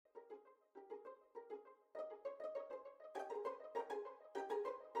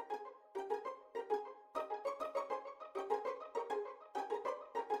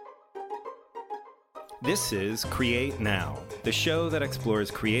This is Create Now, the show that explores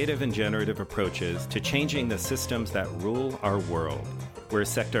creative and generative approaches to changing the systems that rule our world. We're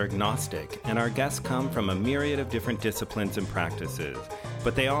sector agnostic, and our guests come from a myriad of different disciplines and practices,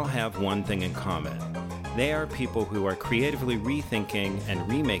 but they all have one thing in common. They are people who are creatively rethinking and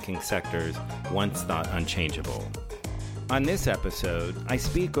remaking sectors once thought unchangeable. On this episode, I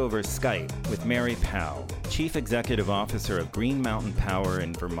speak over Skype with Mary Powell, Chief Executive Officer of Green Mountain Power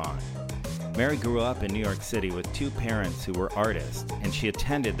in Vermont. Mary grew up in New York City with two parents who were artists, and she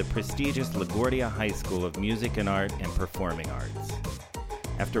attended the prestigious LaGuardia High School of Music and Art and Performing Arts.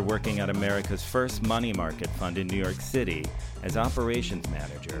 After working at America's first money market fund in New York City as operations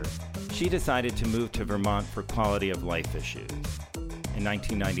manager, she decided to move to Vermont for quality of life issues. In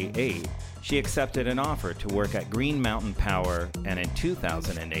 1998, she accepted an offer to work at Green Mountain Power, and in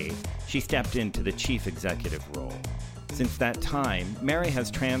 2008, she stepped into the chief executive role. Since that time, Mary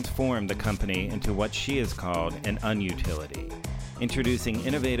has transformed the company into what she has called an unutility, introducing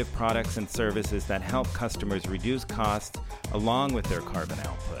innovative products and services that help customers reduce costs along with their carbon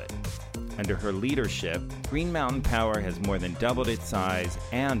output. Under her leadership, Green Mountain Power has more than doubled its size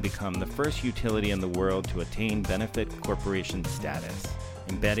and become the first utility in the world to attain benefit corporation status,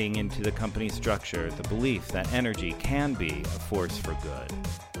 embedding into the company's structure the belief that energy can be a force for good.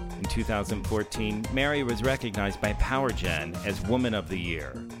 In 2014, Mary was recognized by PowerGen as Woman of the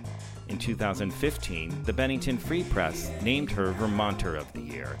Year. In 2015, the Bennington Free Press named her Vermonter of the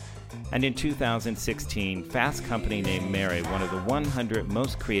Year. And in 2016, Fast Company named Mary one of the 100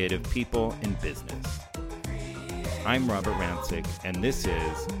 most creative people in business. I'm Robert Rancic, and this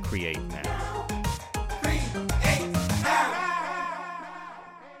is Create Now.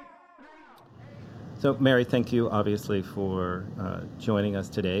 So, Mary, thank you, obviously, for joining us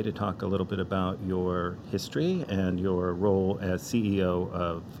today to talk a little bit about your history and your role as CEO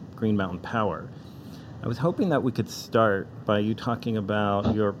of Green Mountain Power. I was hoping that we could start by you talking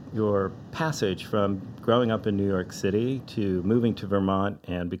about your passage from growing up in New York City to moving to Vermont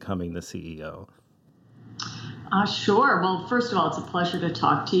and becoming the CEO. Sure. Well, first of all, it's a pleasure to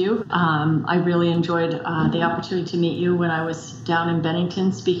talk to you. I really enjoyed the opportunity to meet you when I was down in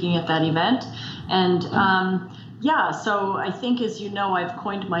Bennington speaking at that event. And so I think, as you know, I've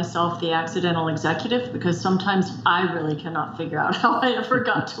coined myself the accidental executive because sometimes I really cannot figure out how I ever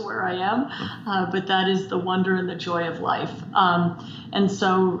got to where I am. But that is the wonder and the joy of life.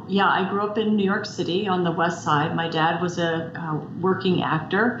 I grew up in New York City on the West Side. My dad was a working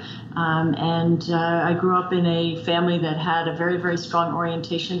actor. I grew up in a family that had a very, very strong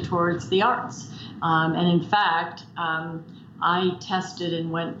orientation towards the arts. In fact, I tested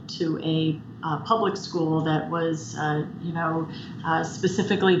and went to a public school that was,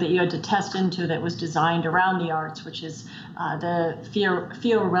 specifically that you had to test into, that was designed around the arts, which is the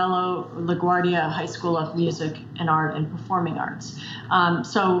Fiorello LaGuardia High School of Music and Art and Performing Arts.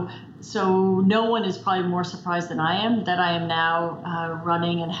 So no one is probably more surprised than I am that I am now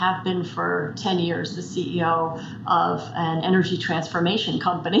running and have been for 10 years the CEO of an energy transformation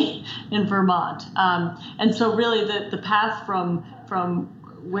company in Vermont. And so really the path from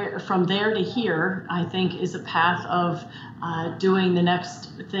there to here, I think, is a path of doing the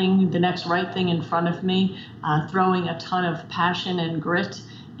next thing, the next right thing in front of me, throwing a ton of passion and grit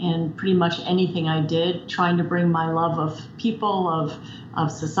in pretty much anything I did, trying to bring my love of people,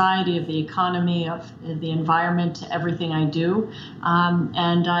 of society, of the economy, of the environment to everything I do.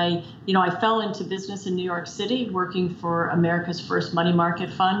 I fell into business in New York City working for America's first money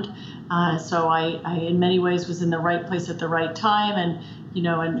market fund. So I in many ways was in the right place at the right time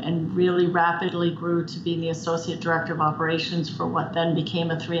and really rapidly grew to being the associate director of operations for what then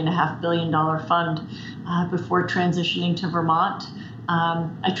became a $3.5 billion fund before transitioning to Vermont.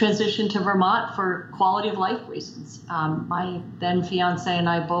 I transitioned to Vermont for quality of life reasons. My then fiance and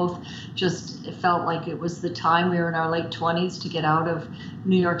I both just felt like it was the time. We were in our late 20s to get out of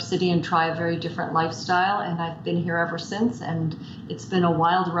New York City and try a very different lifestyle. And I've been here ever since. And it's been a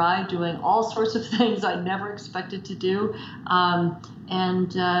wild ride doing all sorts of things I never expected to do.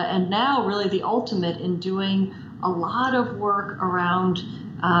 And now really the ultimate in doing a lot of work around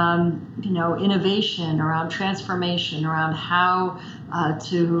innovation, around transformation, around how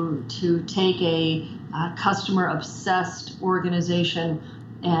to take a customer-obsessed organization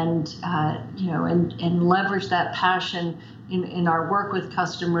and leverage that passion in our work with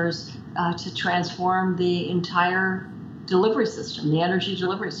customers to transform the entire delivery system, the energy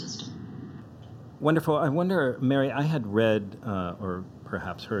delivery system. Wonderful. I wonder, Mary, I had read or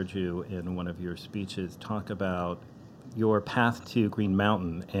perhaps heard you in one of your speeches talk about your path to Green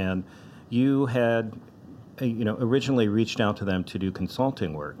Mountain, and you had originally reached out to them to do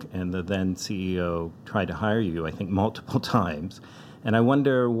consulting work, and the then CEO tried to hire you, I think, multiple times. And I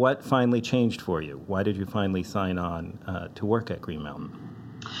wonder what finally changed for you. Why did you finally sign on to work at Green Mountain?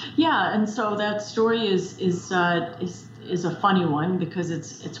 Yeah, and so that story is a funny one because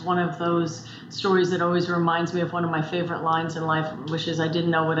it's one of those stories that always reminds me of one of my favorite lines in life, which is I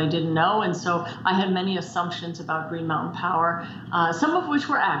didn't know what I didn't know. And so I had many assumptions about Green Mountain Power, some of which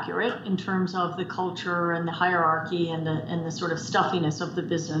were accurate in terms of the culture and the hierarchy and the sort of stuffiness of the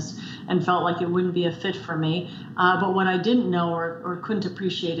business, and felt like it wouldn't be a fit for me. But what I didn't know or couldn't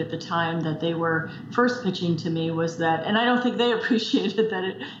appreciate at the time that they were first pitching to me was that, and I don't think they appreciated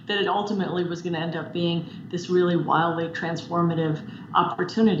that it ultimately was going to end up being this really wildly transformative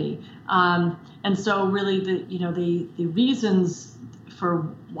opportunity. And so really the reasons for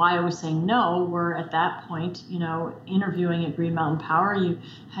why I was saying no were at that point, interviewing at Green Mountain Power, you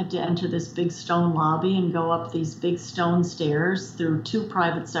had to enter this big stone lobby and go up these big stone stairs through 2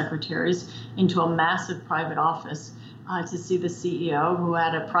 private secretaries into a massive private office to see the CEO, who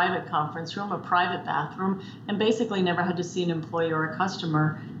had a private conference room, a private bathroom, and basically never had to see an employee or a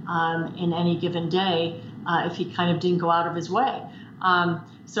customer in any given day if he kind of didn't go out of his way.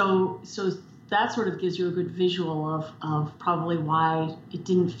 So that sort of gives you a good visual of probably why it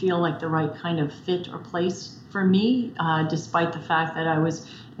didn't feel like the right kind of fit or place for me, despite the fact that I was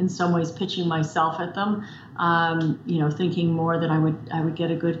in some ways pitching myself at them, thinking more that I would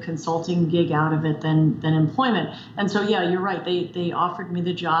get a good consulting gig out of it than employment. And so, yeah, you're right. They offered me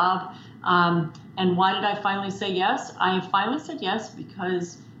the job. And why did I finally say yes? I finally said yes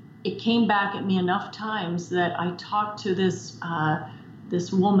because it came back at me enough times that I talked to this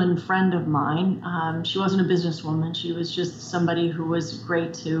woman friend of mine. She wasn't a businesswoman. She was just somebody who was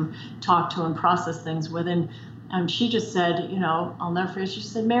great to talk to and process things with. And she just said, I'll never forget, she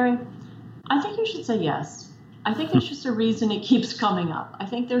said, Mary, I think you should say yes. I think there's just a reason it keeps coming up. I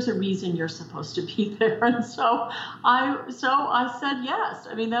think there's a reason you're supposed to be there. And so I said yes.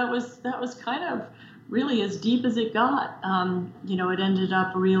 I mean, that was kind of really as deep as it got. It ended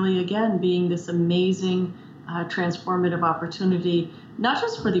up really, again, being this amazing transformative opportunity, not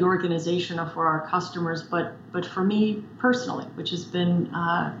just for the organization or for our customers, but for me personally, which has been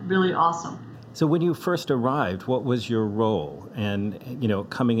really awesome. So when you first arrived, what was your role? And,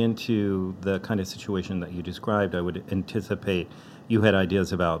 coming into the kind of situation that you described, I would anticipate you had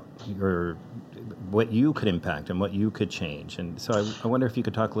ideas about what you could impact and what you could change. And so I wonder if you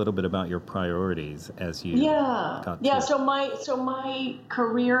could talk a little bit about your priorities as you got to So my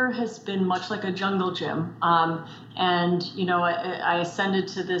career has been much like a jungle gym. I ascended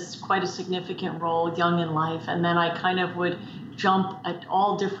to this quite a significant role young in life, and then I kind of would jump at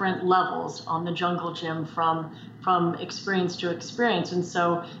all different levels on the jungle gym from experience to experience. And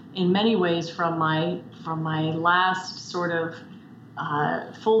so in many ways from my last sort of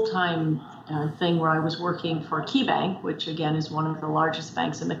full-time thing where I was working for KeyBank, which again is one of the largest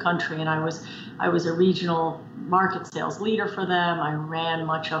banks in the country, and I was a regional market sales leader for them. I ran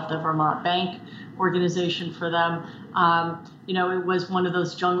much of the Vermont Bank organization for them. It was one of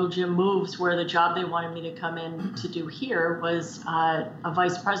those jungle gym moves where the job they wanted me to come in to do here was a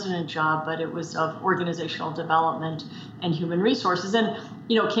vice president job, but it was of organizational development and human resources. And,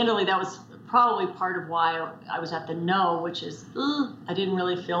 candidly, that was probably part of why I was at the no, which is I didn't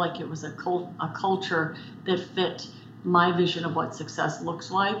really feel like it was a culture that fit my vision of what success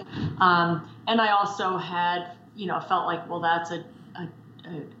looks like. And I also had, felt like, well, that's a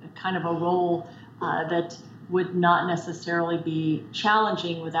kind of a role that would not necessarily be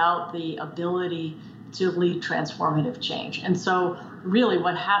challenging without the ability to lead transformative change. And so really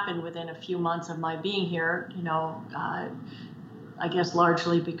what happened within a few months of my being here, I guess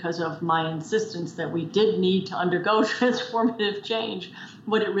largely because of my insistence that we did need to undergo transformative change,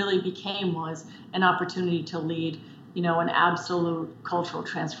 what it really became was an opportunity to lead, an absolute cultural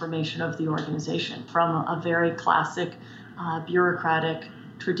transformation of the organization from a very classic, bureaucratic,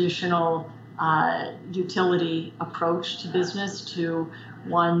 traditional utility approach to business to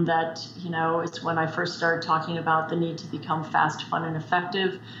one that, it's when I first started talking about the need to become fast, fun, and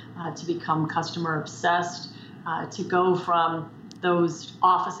effective, to become customer obsessed, to go from those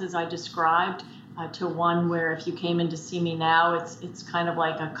offices I described to one where if you came in to see me now, it's kind of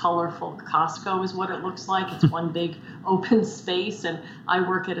like a colorful Costco is what it looks like. It's one big open space, and I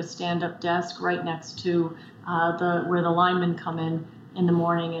work at a stand-up desk right next to where the linemen come in in the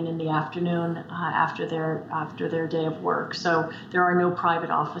morning and in the afternoon after their day of work. So there are no private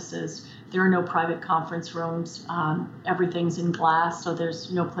offices. There are no private conference rooms. Everything's in glass, so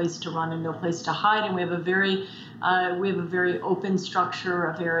there's no place to run and no place to hide. And we have a very open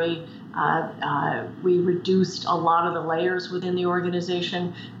structure. We reduced a lot of the layers within the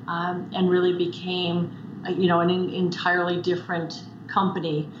organization, and really became, an entirely different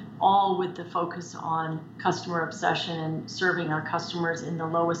company, all with the focus on customer obsession and serving our customers in the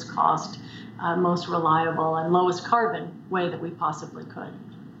lowest cost, most reliable, and lowest carbon way that we possibly could.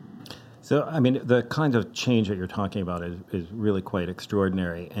 So, I mean, the kind of change that you're talking about is really quite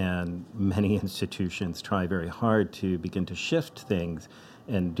extraordinary, and many institutions try very hard to begin to shift things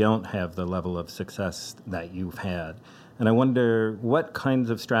and don't have the level of success that you've had. And I wonder, what kinds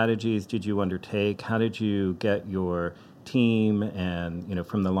of strategies did you undertake? How did you get your team and,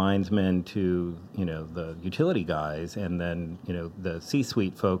 from the linesmen to, the utility guys and then, the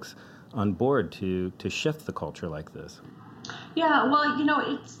C-suite folks on board to shift the culture like this? Yeah,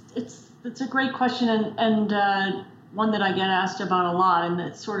 well, it's a great question and one that I get asked about a lot. And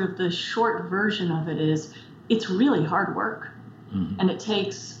it's sort of the short version of it is it's really hard work. Mm-hmm. And it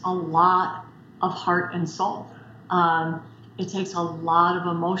takes a lot of heart and soul. It takes a lot of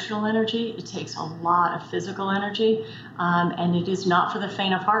emotional energy. It takes a lot of physical energy. And it is not for the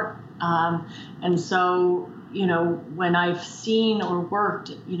faint of heart. And so, when I've seen or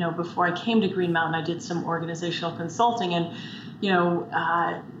worked, before I came to Green Mountain, I did some organizational consulting. And,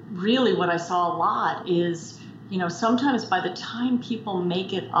 really what I saw a lot is, sometimes by the time people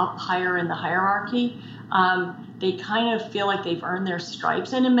make it up higher in the hierarchy, they kind of feel like they've earned their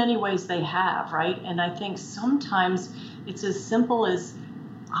stripes. And in many ways they have, right? And I think sometimes it's as simple as,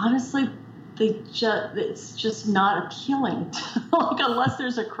 honestly, it's just not appealing. Unless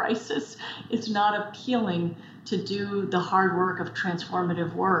there's a crisis, it's not appealing to do the hard work of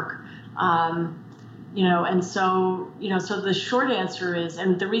transformative work. And so the short answer is,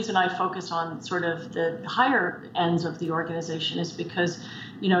 and the reason I focus on sort of the higher ends of the organization is because,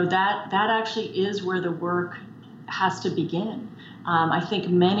 that actually is where the work has to begin. I think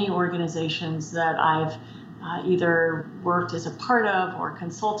many organizations that I've either worked as a part of or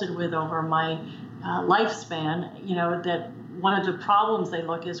consulted with over my lifespan, that one of the problems they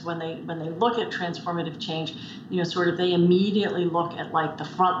look is when they look at transformative change, sort of they immediately look at like the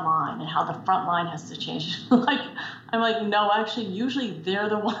front line and how the front line has to change. I'm like, no, actually, usually they're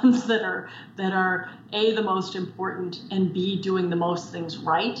the ones that are A, the most important, and B, doing the most things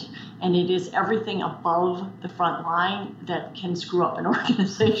right. And it is everything above the front line that can screw up an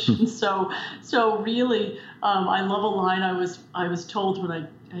organization. So really, I love a line I was told when I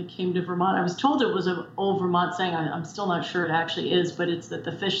came to Vermont. I was told it was an old Vermont saying. I'm still not sure it actually is, but it's that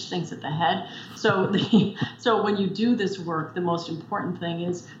the fish stinks at the head. So when you do this work, the most important thing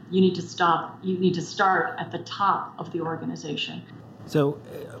is you need to start at the top of the organization. So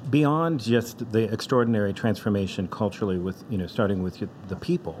beyond just the extraordinary transformation culturally with, starting with the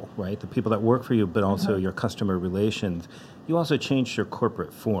people, right? The people that work for you, but also your customer relations, you also changed your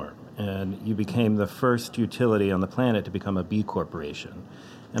corporate form and you became the first utility on the planet to become a B Corporation.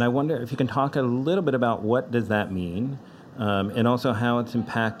 And I wonder if you can talk a little bit about what does that mean, and also how it's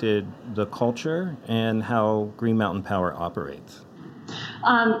impacted the culture and how Green Mountain Power operates.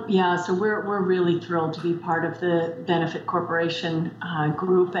 So we're really thrilled to be part of the Benefit Corporation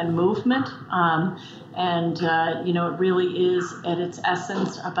group and movement. It really is at its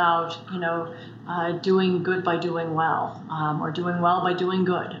essence about, doing good by doing well, or doing well by doing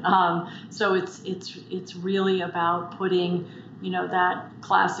good. So it's really about putting, that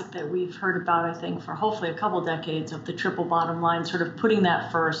classic that we've heard about, I think, for hopefully a couple decades of the triple bottom line, sort of putting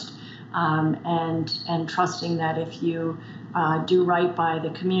that first, and trusting that if you do right by the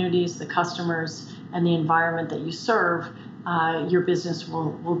communities, the customers, and the environment that you serve, your business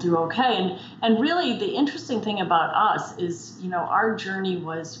will do okay. And really, the interesting thing about us is, our journey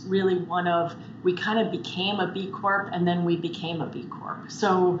was really one of, we kind of became a B Corp and then we became a B Corp.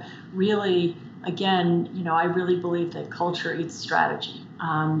 So really, again, I really believe that culture eats strategy.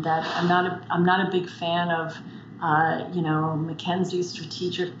 That I'm not a big fan of McKinsey's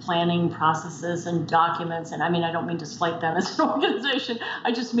strategic planning processes and documents. And I mean, I don't mean to slight them as an organization.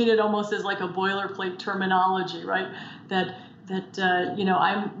 I just mean it almost as like a boilerplate terminology, right? That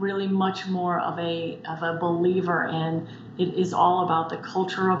I'm really much more of a believer in it is all about the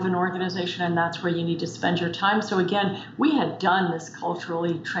culture of an organization, and that's where you need to spend your time. So again, we had done this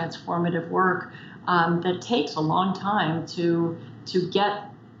culturally transformative work that takes a long time to get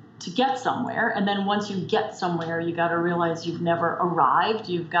to get somewhere. And then once you get somewhere, you got to realize you've never arrived.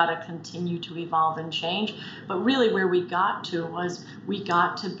 You've got to continue to evolve and change. But really where we got to was we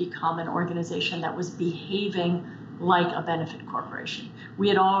got to become an organization that was behaving like a benefit corporation. We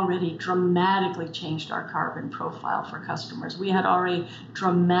had already dramatically changed our carbon profile for customers. We had already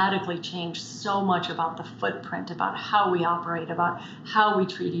dramatically changed so much about the footprint, about how we operate, about how we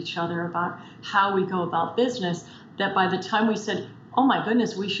treat each other, about how we go about business, that by the time we said, oh my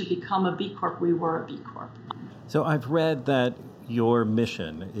goodness, we should become a B Corp, we were a B Corp. So I've read that your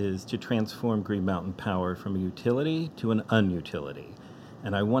mission is to transform Green Mountain Power from a utility to an unutility.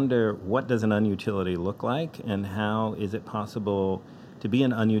 And I wonder, what does an unutility look like, and how is it possible to be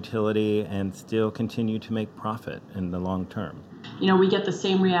an unutility and still continue to make profit in the long term? You know, we get the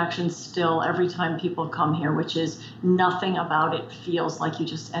same reaction still every time people come here, which is nothing about it feels like you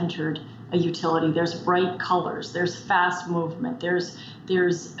just entered a utility. There's bright colors, there's fast movement,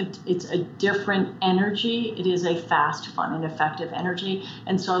 it's a different energy. It is a fast, fun, and effective energy.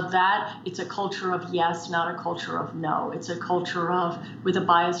 And so that it's a culture of yes, not a culture of no. It's a culture of with a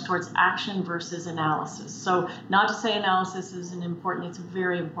bias towards action versus analysis. So not to say analysis isn't important, it's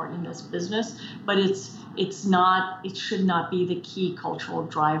very important in this business, but it should not be the key cultural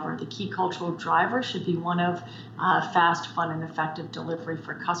driver. The key cultural driver should be one of fast, fun, and effective delivery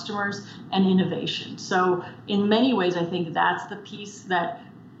for customers and innovation. So in many ways, I think that's the piece that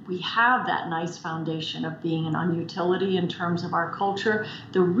we have, that nice foundation of being an unutility in terms of our culture.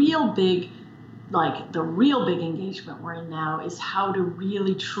 The real big engagement we're in now is how to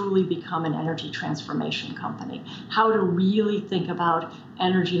really truly become an energy transformation company, how to really think about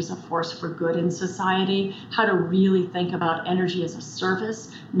energy as a force for good in society, how to really think about energy as a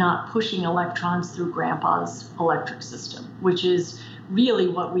service, not pushing electrons through grandpa's electric system, which is really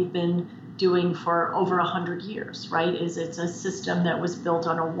what we've been doing for over 100 years, right? It's a system that was built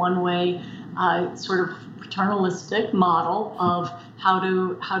on a one-way sort of paternalistic model of how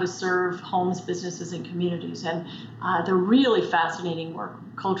to serve homes, businesses, and communities. And the really fascinating work,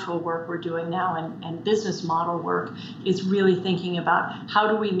 cultural work we're doing now and business model work is really thinking about how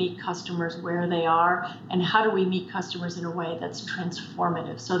do we meet customers where they are and how do we meet customers in a way that's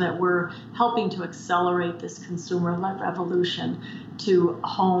transformative so that we're helping to accelerate this consumer-led revolution to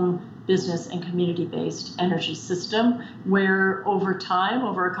home, business, and community-based energy system where over time,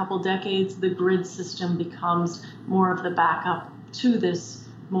 over a couple decades, the grid system becomes more of the backup to this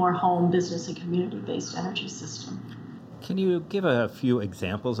more home, business, and community-based energy system. Can you give a few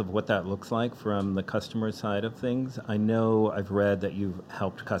examples of what that looks like from the customer side of things? I know I've read that you've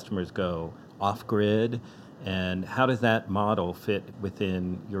helped customers go off-grid, and how does that model fit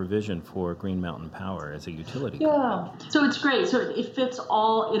within your vision for Green Mountain Power as a utility company? So it's great. So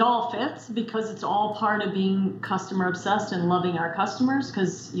it all fits because it's all part of being customer obsessed and loving our customers,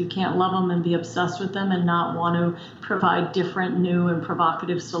 because you can't love them and be obsessed with them and not want to provide different, new, and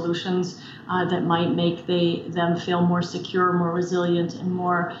provocative solutions that might make them feel more secure, more resilient, and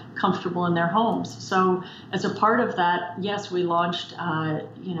more comfortable in their homes. So as a part of that, yes, we launched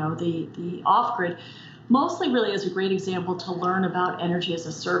the off-grid, mostly really as a great example to learn about energy as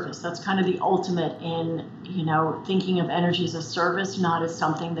a service. That's kind of the ultimate in, thinking of energy as a service, not as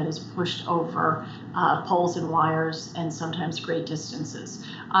something that is pushed over poles and wires and sometimes great distances.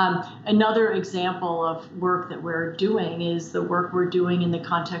 Another example of work that we're doing is the work we're doing in the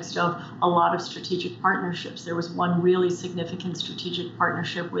context of a lot of strategic partnerships. There was one really significant strategic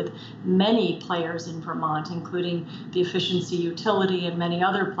partnership with many players in Vermont, including the efficiency utility and many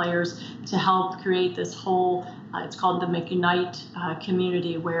other players, to help create this whole it's called the McUnite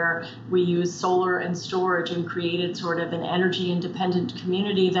community, where we use solar and storage and created sort of an energy independent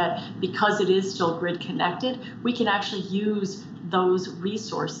community that, because it is still grid connected, we can actually use those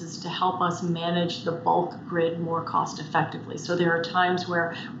resources to help us manage the bulk grid more cost effectively. So there are times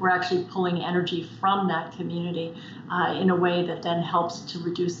where we're actually pulling energy from that community in a way that then helps to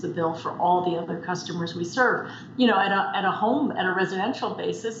reduce the bill for all the other customers we serve. At a residential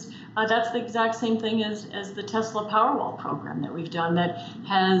basis, that's the exact same thing as the Tesla Powerwall program that we've done that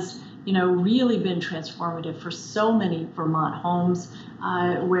has really been transformative for so many Vermont homes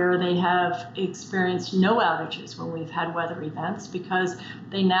where they have experienced no outages when we've had weather events, because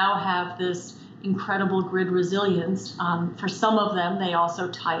they now have this incredible grid resilience. For some of them, they also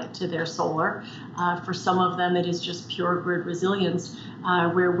tie it to their solar. For some of them, it is just pure grid resilience,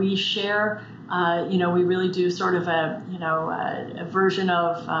 where we share. We really do sort of a version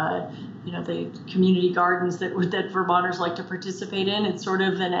of the community gardens that Vermonters like to participate in. It's sort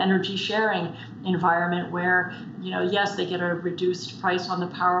of an energy sharing environment where, yes, they get a reduced price on the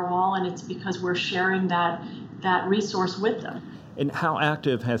Powerwall, and it's because we're sharing that resource with them. And how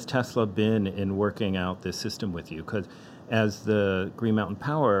active has Tesla been in working out this system with you? Because as the Green Mountain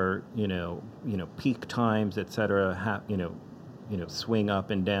Power, peak times, et cetera, swing up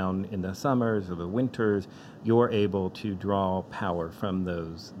and down in the summers or the winters, you're able to draw power from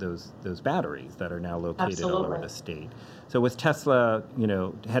those batteries that are now located Absolutely. all over the state. So was Tesla,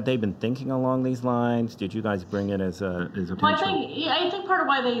 had they been thinking along these lines? Did you guys bring it as a potential? Well, I think part of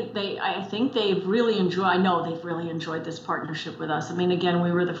why I think they've really enjoyed. I know they've really enjoyed this partnership with us. I mean, again,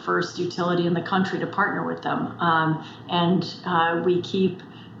 we were the first utility in the country to partner with them, and we keep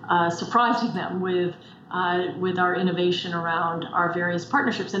surprising them with our innovation around our various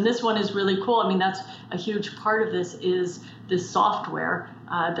partnerships. And this one is really cool. I mean, that's a huge part of this is this software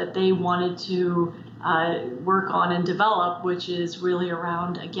that they wanted to work on and develop, which is really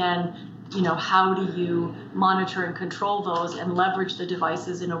around, again, how do you monitor and control those and leverage the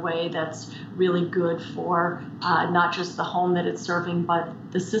devices in a way that's really good for not just the home that it's serving, but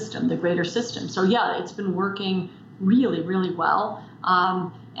the system, the greater system. So yeah, it's been working really, really well.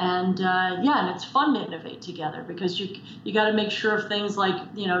 And it's fun to innovate together because you got to make sure of things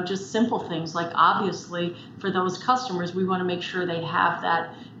like, just simple things like, obviously for those customers, we want to make sure they have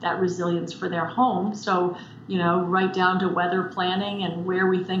that resilience for their home. So, right down to weather planning and where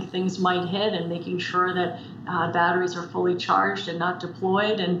we think things might hit and making sure that batteries are fully charged and not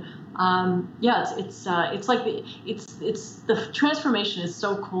deployed. And it's like the transformation is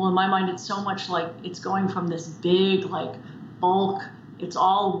so cool. In my mind, it's so much like it's going from this big, like, bulk, it's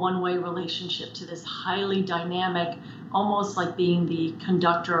all one-way relationship to this highly dynamic, almost like being the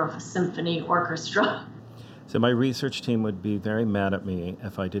conductor of a symphony orchestra. So my research team would be very mad at me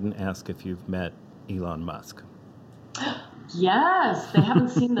if I didn't ask if you've met Elon Musk. Yes, they haven't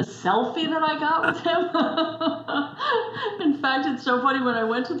seen the selfie that I got with him. In fact, it's so funny. When I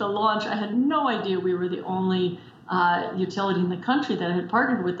went to the launch, I had no idea we were the only utility in the country that had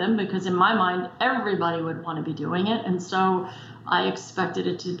partnered with them, because in my mind, everybody would want to be doing it. And so I expected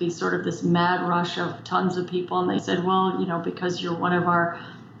it to be sort of this mad rush of tons of people. And they said, well, because you're one of our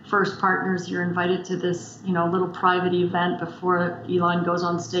first partners, you're invited to this, little private event before Elon goes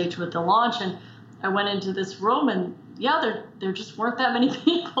on stage with the launch. And I went into this room and there just weren't that many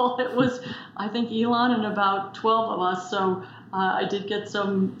people. It was, I think, Elon and about 12 of us. So I did get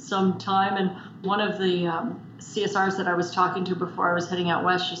some time. And one of the CSRs that I was talking to before I was heading out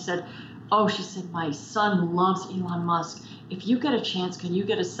west, she said, my son loves Elon Musk. If you get a chance, can you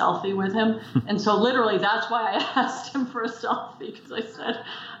get a selfie with him? And so literally that's why I asked him for a selfie, because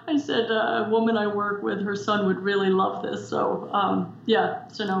I said, a woman I work with, her son would really love this. So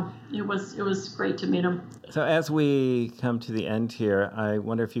it was great to meet him. So as we come to the end here, I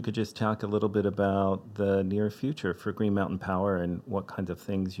wonder if you could just talk a little bit about the near future for Green Mountain Power and what kinds of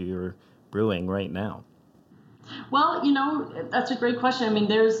things you're brewing right now. Well, that's a great question. I mean,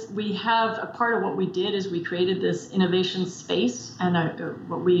 we have a part of what we did is we created this innovation space and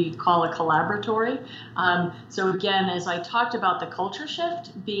what we call a collaboratory. So again, as I talked about the culture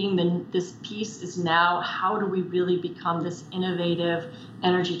shift being this piece is now, how do we really become this innovative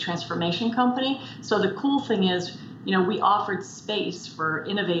energy transformation company? So the cool thing is, we offered space for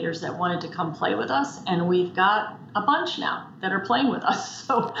innovators that wanted to come play with us, and we've got a bunch now that are playing with us.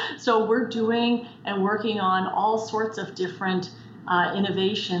 So we're doing and working on all sorts of different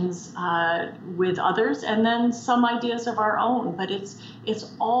innovations with others, and then some ideas of our own. But it's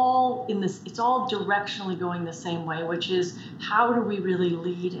all it's all directionally going the same way, which is how do we really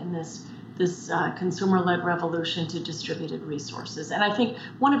lead in this consumer-led revolution to distributed resources. And I think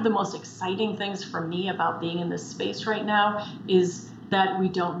one of the most exciting things for me about being in this space right now is that we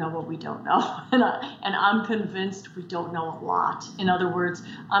don't know what we don't know. And I'm convinced we don't know a lot. In other words,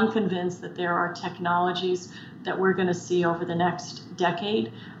 I'm convinced that there are technologies that we're going to see over the next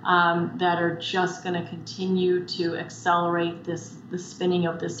decade that are just going to continue to accelerate the spinning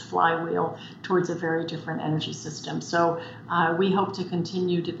of this flywheel towards a very different energy system. So we hope to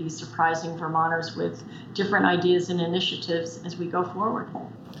continue to be surprising Vermonters with different ideas and initiatives as we go forward.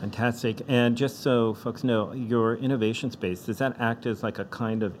 Fantastic. And just so folks know, your innovation space, does that act as like a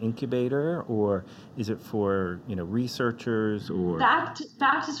kind of incubator, or is it for researchers, or back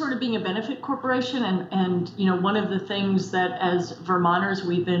to sort of being a benefit corporation? And one of the things that as Vermonters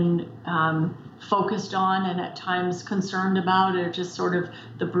we've been focused on and at times concerned about are just sort of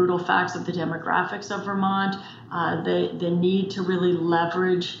the brutal facts of the demographics of Vermont, the need to really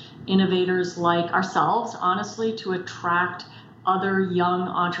leverage innovators like ourselves, honestly, to attract other young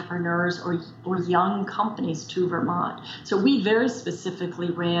entrepreneurs or young companies to Vermont. So we very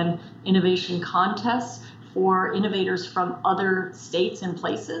specifically ran innovation contests for innovators from other states and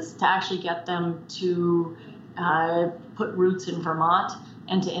places to actually get them to put roots in Vermont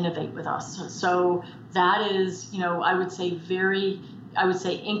and to innovate with us. So that is, I would say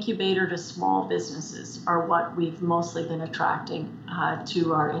incubator to small businesses are what we've mostly been attracting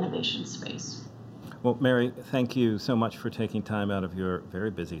to our innovation space. Well, Mary, thank you so much for taking time out of your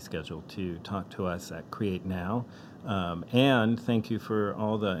very busy schedule to talk to us at Create Now. And thank you for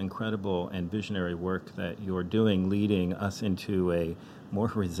all the incredible and visionary work that you're doing, leading us into a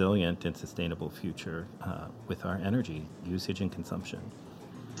more resilient and sustainable future with our energy usage and consumption.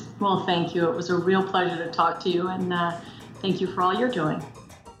 Well, thank you. It was a real pleasure to talk to you, and thank you for all you're doing.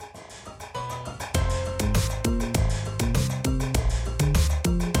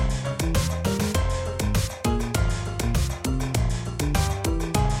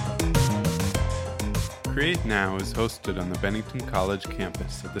 Create Now is hosted on the Bennington College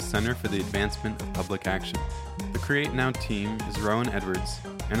campus at the Center for the Advancement of Public Action. The Create Now team is Rowan Edwards,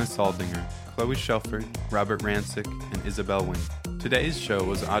 Anna Saldinger, Chloe Shelford, Robert Rancic, and Isabel Wing. Today's show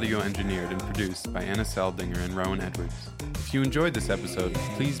was audio engineered and produced by Anna Saldinger and Rowan Edwards. If you enjoyed this episode,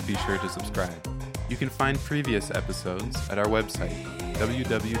 please be sure to subscribe. You can find previous episodes at our website,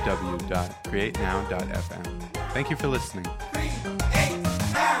 www.createnow.fm. Thank you for listening.